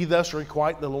 Do ye thus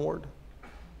requite the Lord?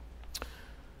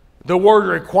 The word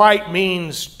requite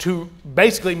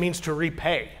basically means to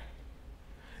repay.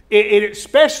 It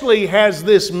especially has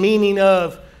this meaning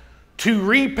of to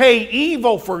repay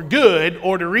evil for good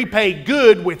or to repay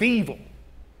good with evil.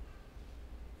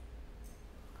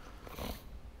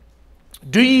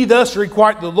 Do ye thus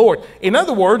requite the Lord? In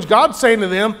other words, God's saying to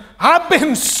them, I've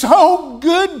been so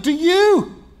good to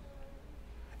you,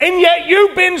 and yet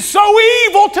you've been so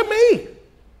evil to me.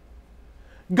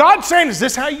 God's saying, is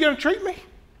this how you're going to treat me?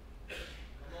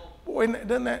 Boy,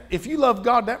 doesn't that, if you love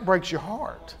God, that breaks your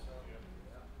heart.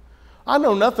 I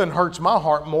know nothing hurts my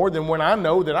heart more than when I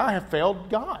know that I have failed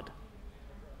God.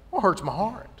 What hurts my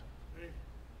heart?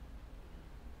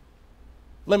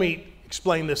 Let me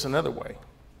explain this another way.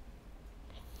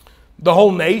 The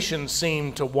whole nation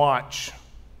seemed to watch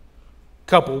a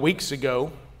couple weeks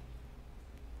ago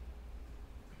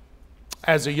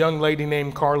as a young lady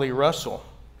named Carly Russell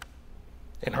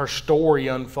and her story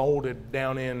unfolded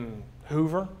down in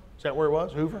Hoover. Is that where it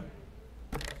was? Hoover?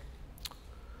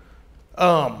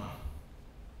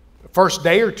 First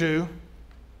day or two,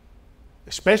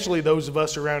 especially those of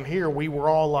us around here, we were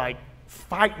all like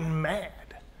fighting mad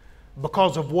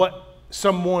because of what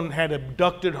someone had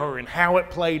abducted her and how it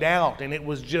played out. And it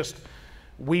was just,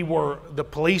 we were, the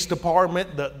police department,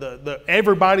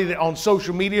 everybody that on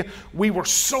social media, we were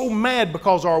so mad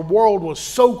because our world was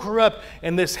so corrupt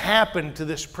and this happened to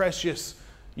this precious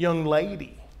young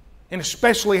lady. And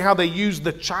especially how they used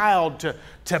the child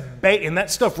to bait. And that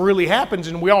stuff really happens,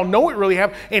 and we all know it really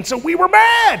happened. And so we were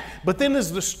mad. But then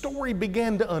as the story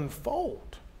began to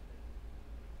unfold,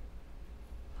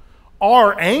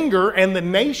 our anger and the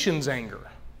nation's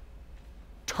anger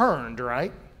turned,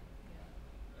 right?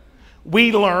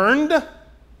 We learned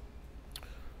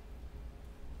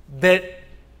that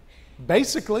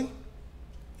basically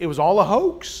it was all a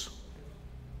hoax.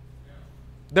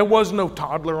 There was no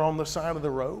toddler on the side of the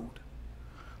road.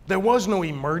 There was no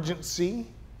emergency.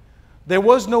 There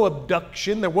was no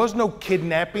abduction. There was no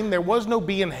kidnapping. There was no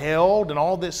being held and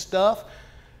all this stuff.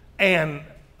 And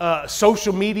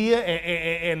social media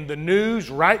and the news,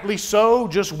 rightly so,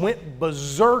 just went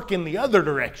berserk in the other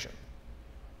direction.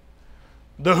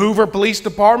 The Hoover Police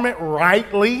Department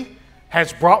rightly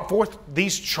has brought forth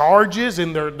these charges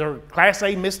in their Class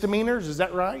A misdemeanors. Is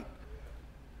that right?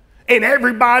 And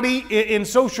everybody in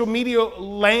social media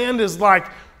land is like,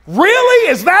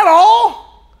 really? Is that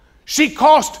all? She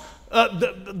cost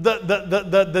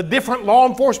the different law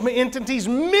enforcement entities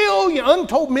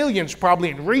untold millions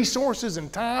probably in resources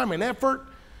and time and effort.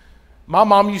 My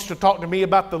mom used to talk to me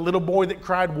about the little boy that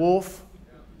cried wolf.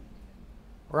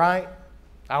 Right?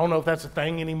 I don't know if that's a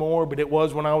thing anymore, but it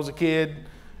was when I was a kid.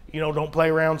 You know, don't play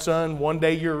around, son. One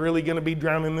day you're really going to be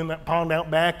drowning in that pond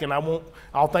out back, and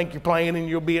I'll think you're playing and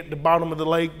you'll be at the bottom of the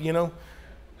lake, you know.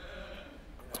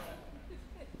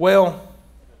 Well,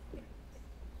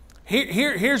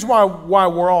 here's why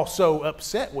we're all so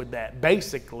upset with that,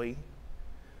 basically.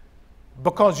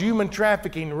 Because human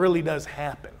trafficking really does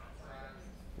happen,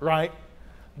 right?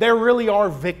 There really are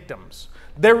victims.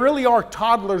 There really are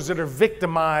toddlers that are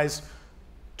victimized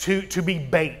to be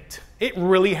bait. It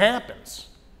really happens.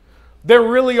 There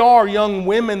really are young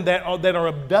women that are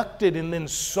abducted and then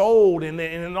sold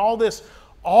and all this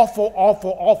awful,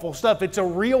 awful, awful stuff. It's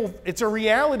a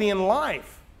reality in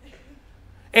life.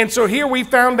 And so here we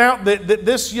found out that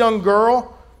this young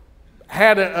girl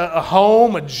had a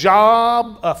home, a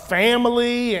job, a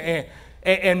family,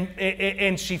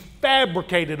 and she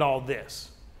fabricated all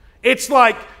this. It's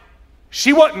like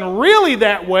she wasn't really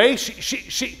that way.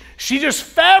 She just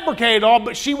fabricated all,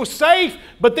 but she was safe,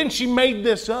 but then she made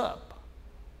this up.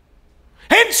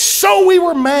 And so we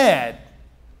were mad.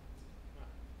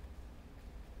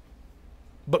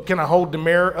 But can I hold the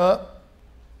mirror up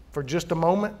for just a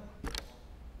moment?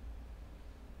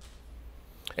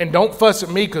 And don't fuss at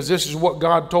me, because this is what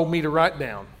God told me to write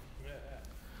down.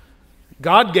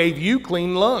 God gave you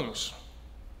clean lungs,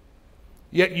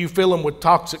 yet you fill them with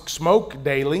toxic smoke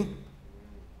daily.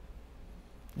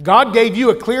 God gave you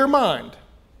a clear mind,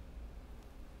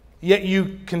 yet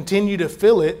you continue to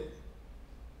fill it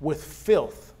with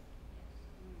filth.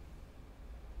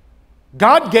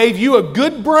 God gave you a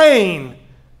good brain,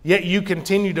 yet you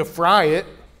continue to fry it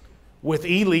with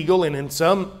illegal and in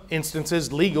some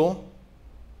instances legal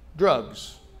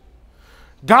drugs.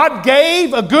 God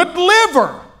gave a good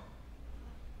liver,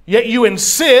 yet you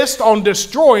insist on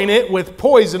destroying it with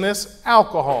poisonous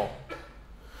alcohol.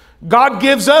 God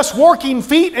gives us working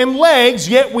feet and legs,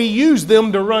 yet we use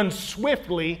them to run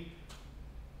swiftly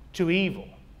to evil.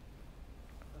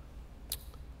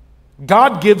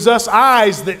 God gives us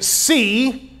eyes that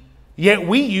see, yet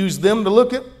we use them to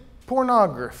look at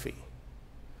pornography.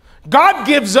 God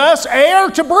gives us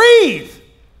air to breathe,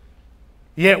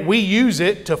 yet we use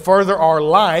it to further our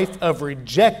life of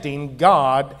rejecting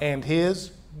God and His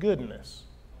goodness.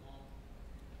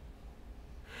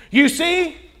 You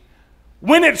see,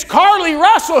 when it's Carly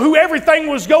Russell who everything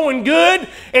was going good,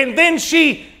 and then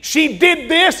she did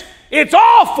this, it's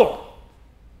awful.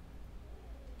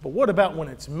 But what about when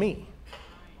it's me?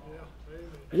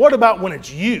 What about when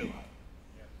it's you?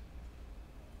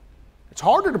 It's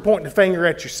harder to point the finger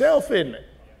at yourself, isn't it?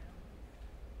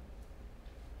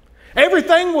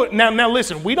 Everything, now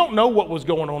listen, we don't know what was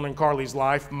going on in Carly's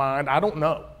life, mind. I don't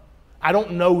know. I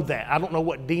don't know that. I don't know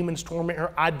what demons torment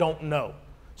her. I don't know.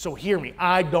 So hear me.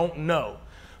 I don't know.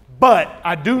 But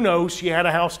I do know she had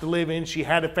a house to live in. She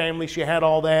had a family. She had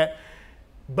all that.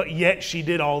 But yet she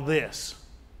did all this.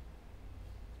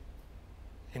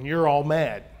 And you're all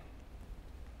mad.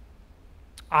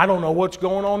 I don't know what's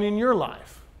going on in your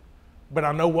life. But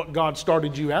I know what God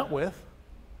started you out with.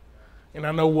 And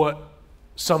I know what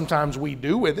sometimes we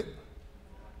do with it.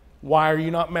 Why are you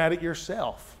not mad at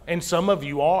yourself? And some of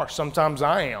you are. Sometimes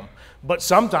I am. But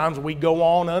sometimes we go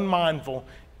on unmindful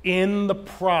in the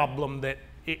problem that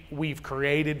we've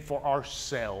created for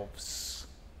ourselves.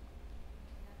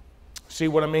 See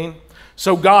what I mean?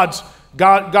 So God's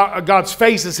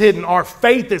face is hidden. Our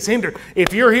faith is hindered.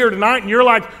 If you're here tonight and you're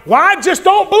like, well, I just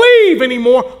don't believe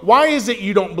anymore. Why is it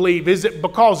you don't believe? Is it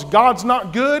because God's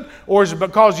not good? Or is it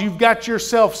because you've got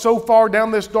yourself so far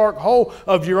down this dark hole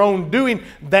of your own doing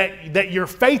that your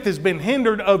faith has been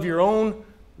hindered of your own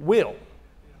will?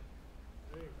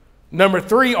 Number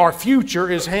 3, our future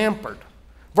is hampered.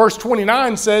 Verse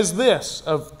 29 says this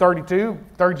of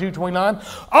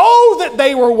 32:29. Oh, that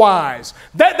they were wise,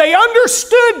 that they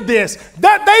understood this,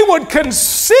 that they would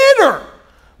consider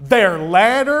their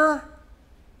latter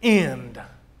end.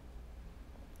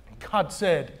 God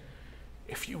said,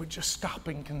 if you would just stop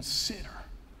and consider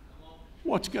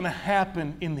what's going to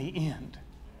happen in the end.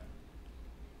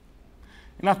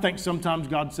 And I think sometimes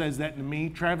God says that to me,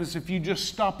 Travis, if you just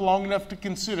stop long enough to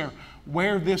consider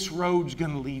where this road's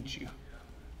going to lead you,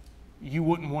 you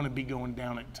wouldn't want to be going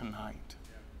down it tonight.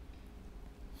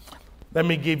 Let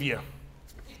me give you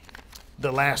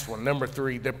the last one, number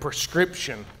 3, the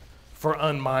prescription for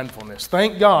unmindfulness.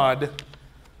 Thank God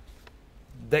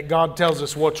that God tells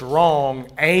us what's wrong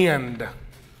and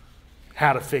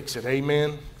how to fix it.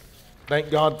 Amen?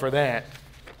 Thank God for that.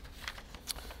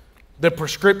 The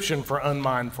prescription for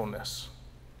unmindfulness.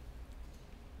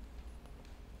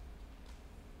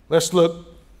 Let's look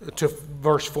to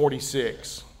verse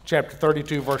 46. Chapter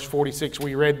 32, verse 46.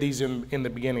 We read these in the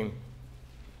beginning.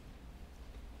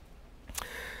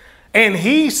 And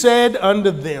he said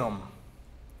unto them,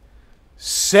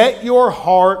 set your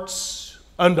hearts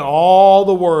unto all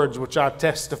the words which I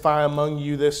testify among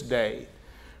you this day,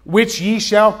 which ye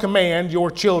shall command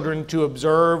your children to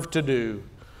observe to do.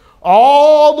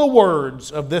 All the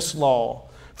words of this law,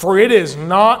 for it is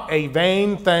not a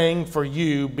vain thing for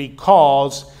you,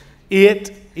 because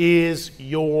it is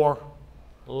your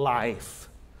life.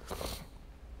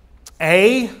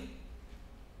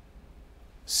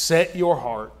 Set your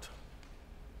heart.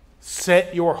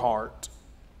 Set your heart.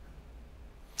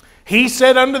 He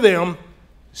said unto them,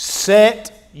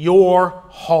 set your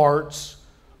hearts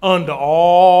unto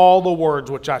all the words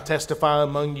which I testify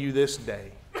among you this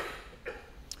day.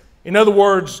 In other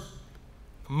words,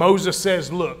 Moses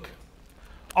says, look,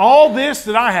 all this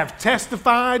that I have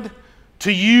testified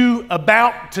to you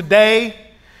about today,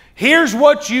 here's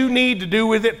what you need to do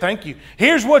with it. Thank you.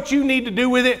 Here's what you need to do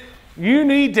with it. You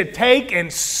need to take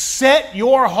and set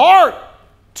your heart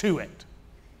to it.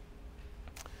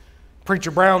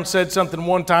 Preacher Brown said something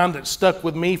one time that stuck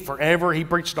with me forever. He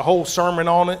preached a whole sermon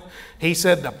on it. He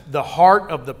said the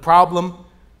heart of the problem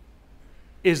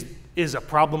is a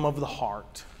problem of the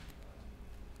heart.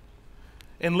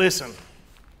 And listen,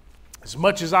 as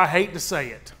much as I hate to say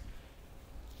it,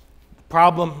 the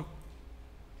problem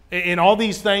in all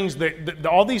these things,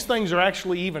 all these things are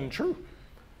actually even true.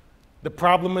 The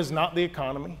problem is not the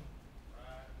economy.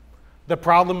 The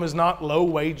problem is not low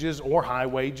wages or high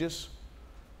wages.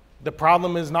 The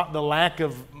problem is not the lack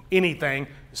of anything.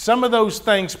 Some of those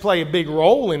things play a big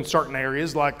role in certain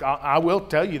areas, like I will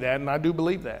tell you that, and I do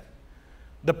believe that.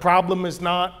 The problem is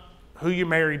not who you're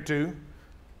married to.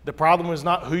 The problem is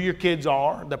not who your kids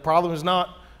are. The problem is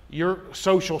not your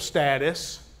social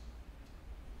status.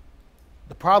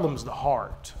 The problem is the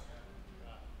heart.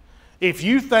 If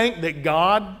you think that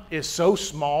God is so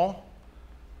small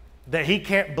that He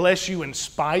can't bless you in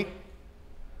spite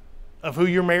of who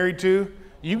you're married to,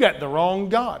 you got the wrong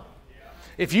God.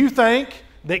 If you think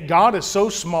that God is so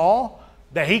small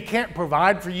that He can't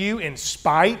provide for you in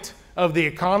spite of the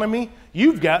economy,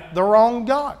 you've got the wrong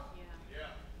God.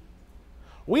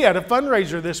 We had a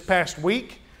fundraiser this past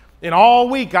week, and all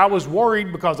week I was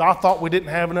worried because I thought we didn't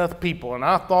have enough people, and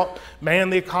I thought, man,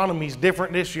 the economy's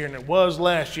different this year than it was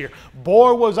last year.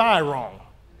 Boy, was I wrong.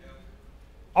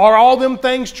 Are all them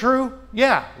things true?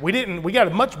 Yeah, we got a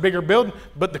much bigger building,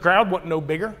 but the crowd wasn't no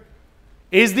bigger.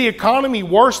 Is the economy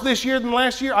worse this year than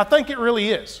last year? I think it really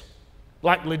is.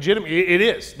 Like legitimately, it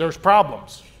is. There's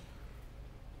problems.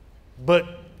 But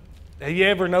have you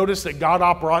ever noticed that God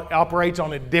operates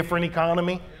on a different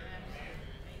economy?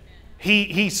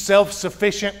 He's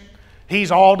self-sufficient.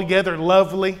 He's altogether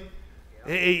lovely.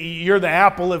 You're the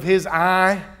apple of His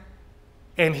eye,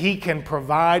 and He can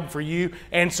provide for you.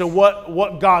 And so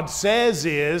what God says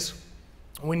is,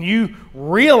 when you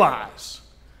realize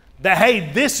that,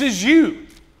 hey, this is you.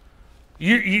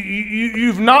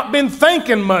 You've not been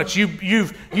thinking much.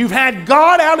 You've had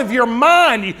God out of your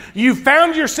mind. You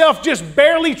found yourself just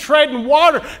barely treading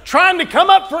water, trying to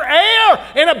come up for air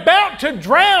and about to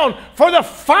drown for the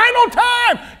final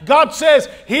time. God says,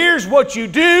 here's what you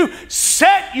do.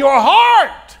 Set your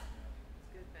heart.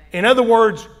 In other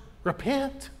words,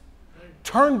 repent.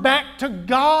 Turn back to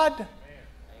God.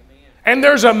 And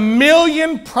there's a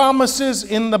million promises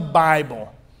in the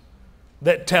Bible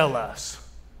that tell us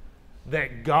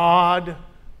that God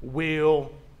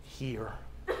will hear.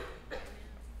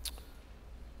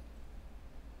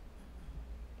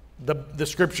 The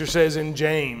scripture says in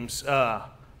James,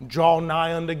 draw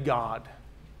nigh unto God,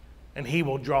 and He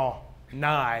will draw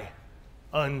nigh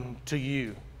unto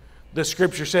you. The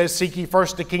scripture says, seek ye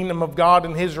first the kingdom of God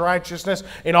and His righteousness,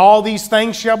 and all these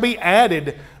things shall be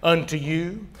added unto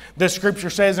you. The scripture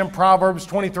says in Proverbs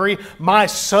 23, my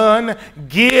son,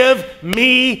 give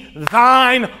me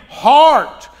thine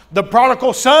heart. The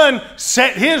prodigal son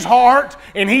set his heart,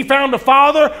 and he found a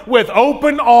father with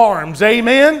open arms.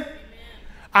 Amen?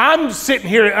 I'm sitting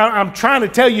here, I'm trying to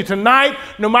tell you tonight,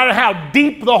 no matter how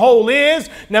deep the hole is,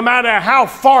 no matter how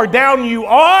far down you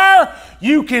are,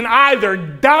 you can either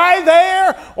die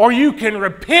there or you can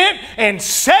repent and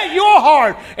set your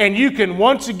heart, and you can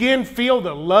once again feel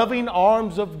the loving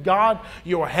arms of God,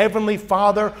 your Heavenly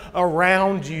Father,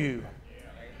 around you.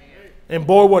 And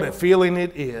boy, what a feeling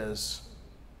it is.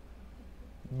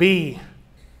 B,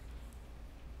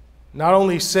 not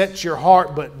only set your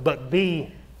heart, but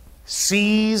B,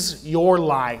 seize your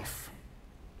life.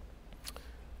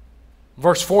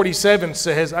 Verse 47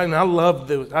 says, and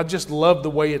I just love the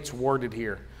way it's worded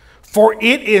here. For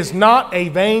it is not a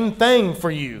vain thing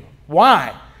for you.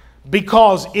 Why?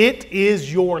 Because it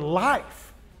is your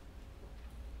life.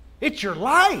 It's your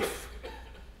life.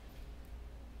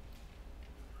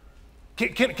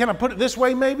 Can I put it this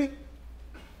way maybe?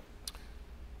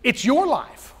 It's your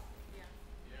life.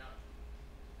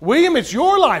 William, it's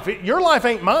your life. Your life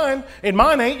ain't mine, and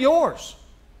mine ain't yours.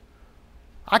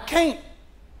 I can't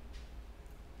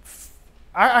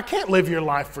live your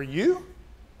life for you.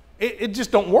 It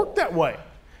just don't work that way.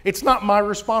 It's not my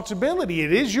responsibility.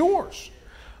 It is yours.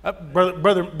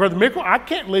 Brother Mickle, I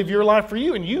can't live your life for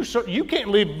you, and you can't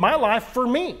live my life for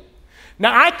me.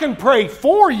 Now, I can pray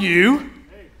for you,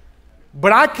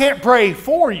 but I can't pray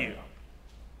for you.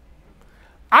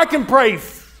 I can pray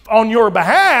on your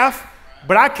behalf,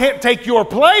 but I can't take your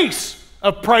place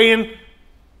of praying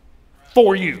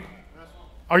for you.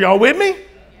 Are y'all with me?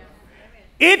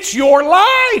 It's your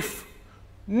life.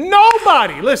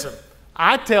 Nobody, listen,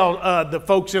 I tell the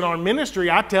folks in our ministry,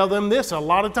 I tell them this a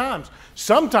lot of times.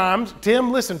 Sometimes,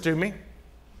 Tim, listen to me.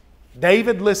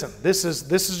 David, listen, this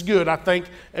is good. I think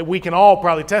we can all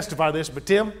probably testify this, but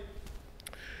Tim,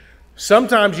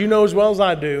 sometimes you know as well as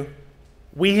I do,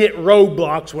 We hit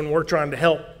roadblocks when we're trying to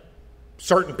help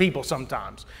certain people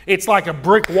sometimes. It's like a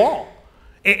brick wall.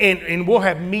 And we'll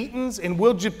have meetings and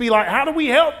we'll just be like, how do we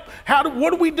help?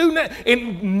 What do we do now?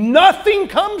 And nothing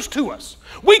comes to us.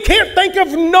 We can't think of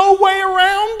no way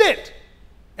around it.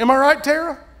 Am I right,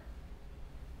 Tara?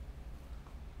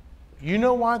 You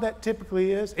know why that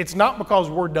typically is? It's not because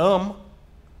we're dumb.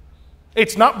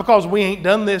 It's not because we ain't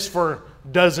done this for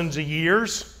dozens of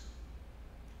years.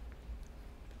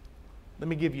 Let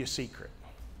me give you a secret.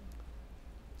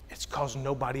 It's because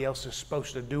nobody else is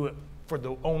supposed to do it for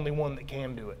the only one that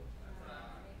can do it.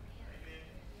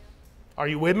 Are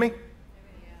you with me?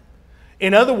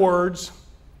 In other words,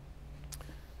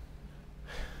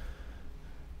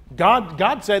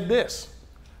 God said this.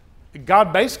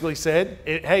 God basically said,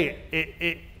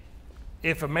 if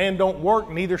a man don't work,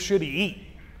 neither should he eat.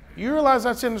 You realize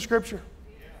that's in the scripture?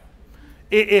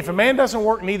 If a man doesn't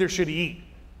work, neither should he eat.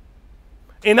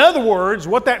 In other words,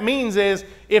 what that means is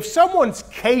if someone's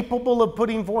capable of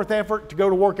putting forth effort to go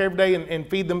to work every day and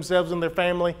feed themselves and their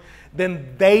family,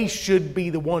 then they should be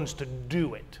the ones to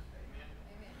do it.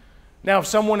 Now, if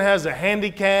someone has a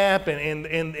handicap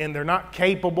and they're not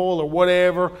capable or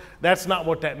whatever, that's not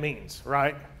what that means,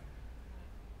 right?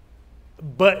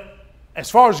 But as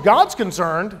far as God's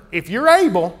concerned, if you're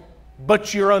able,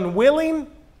 but you're unwilling,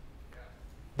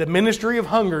 the ministry of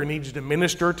hunger needs to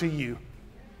minister to you.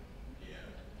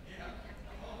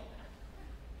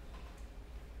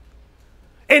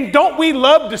 And don't we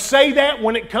love to say that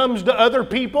when it comes to other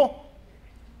people?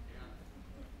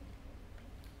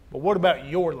 But what about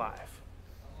your life?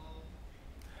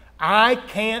 I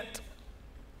can't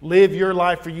live your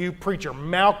life for you. Preacher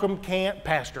Malcolm can't.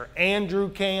 Pastor Andrew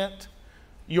can't.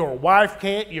 Your wife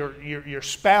can't. Your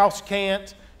spouse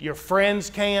can't. Your friends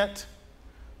can't.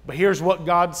 But here's what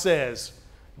God says.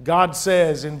 God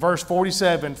says in verse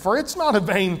 47, "For it's not a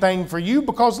vain thing for you,"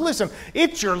 because listen,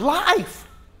 it's your life.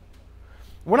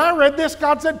 When I read this,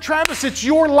 God said, Travis, it's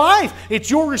your life. It's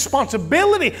your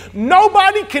responsibility.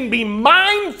 Nobody can be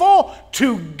mindful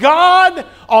to God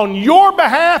on your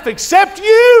behalf except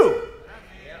you.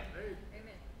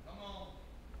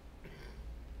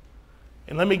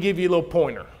 And let me give you a little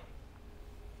pointer.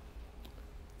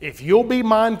 If you'll be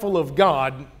mindful of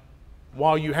God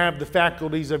while you have the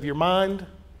faculties of your mind,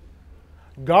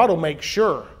 God will make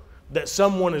sure that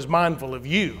someone is mindful of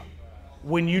you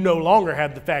when you no longer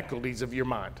have the faculties of your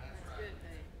mind.